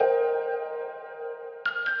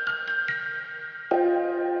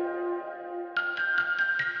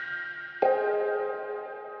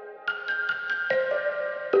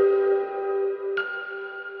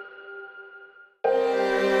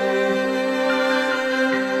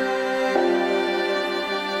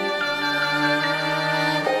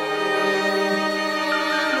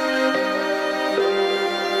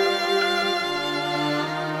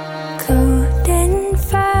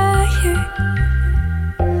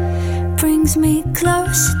brings me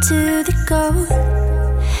closer to the goal.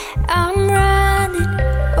 I'm running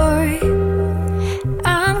or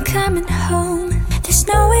I'm coming home. There's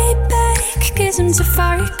no way back, 'cause I'm too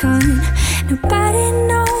far gone. Nobody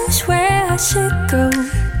knows where I should go,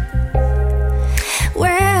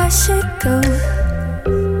 where I should go,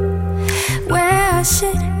 where I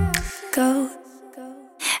should go.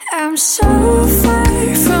 I'm so far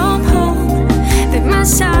from home, pick my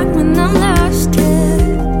side when I'm lost, yeah.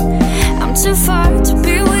 I'm too far to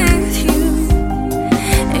be with you,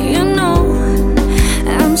 and you know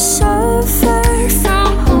I'm so far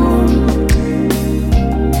from home.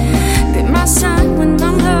 Pick my side when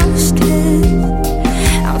I'm lost,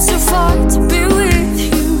 yeah. I'm too far to be with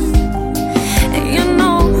you, and you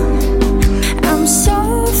know I'm so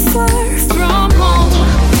far from home.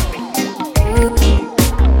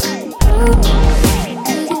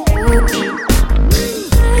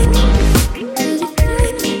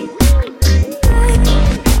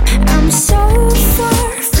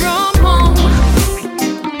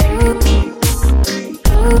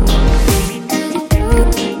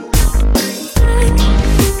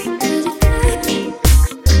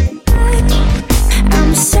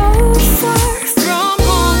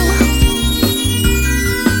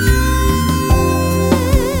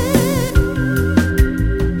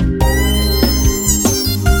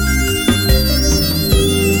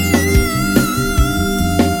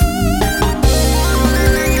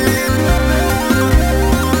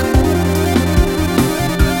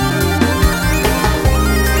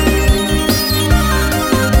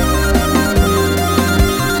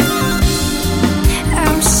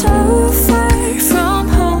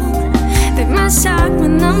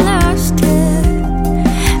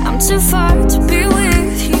 Too far to be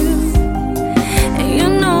with you, and you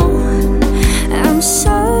know I'm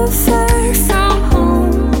so far from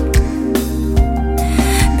home.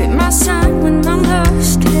 Be my side when I'm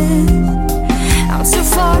lost, yeah. I'm too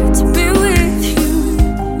far to be with you,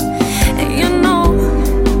 and you know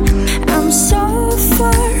I'm so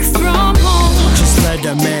far from home. Just let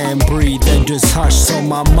a man breathe and just hush, so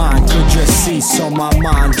my mind could just see, so my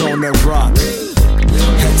mind don't erupt.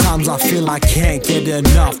 At times I feel I can't get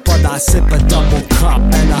enough, but I sip a double cup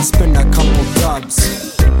and I spin a couple dubs.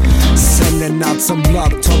 Sending out some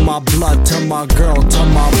love to my blood, to my girl, to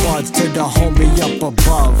my buds, to the homie up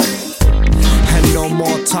above. And no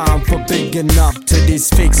more time for bigging up to these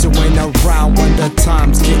fakes who ain't around when the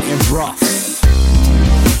time's getting rough.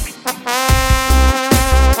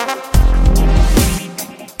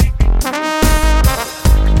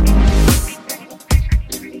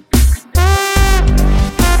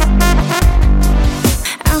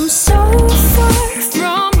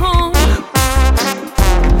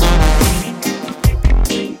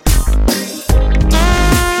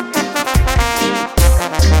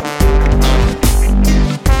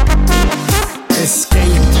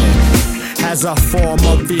 As a form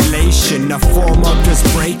of elation, a form of just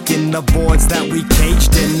breaking the boards that we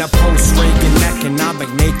caged in. The post-Reagan economic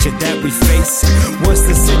nature that we face. What's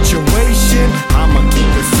the situation?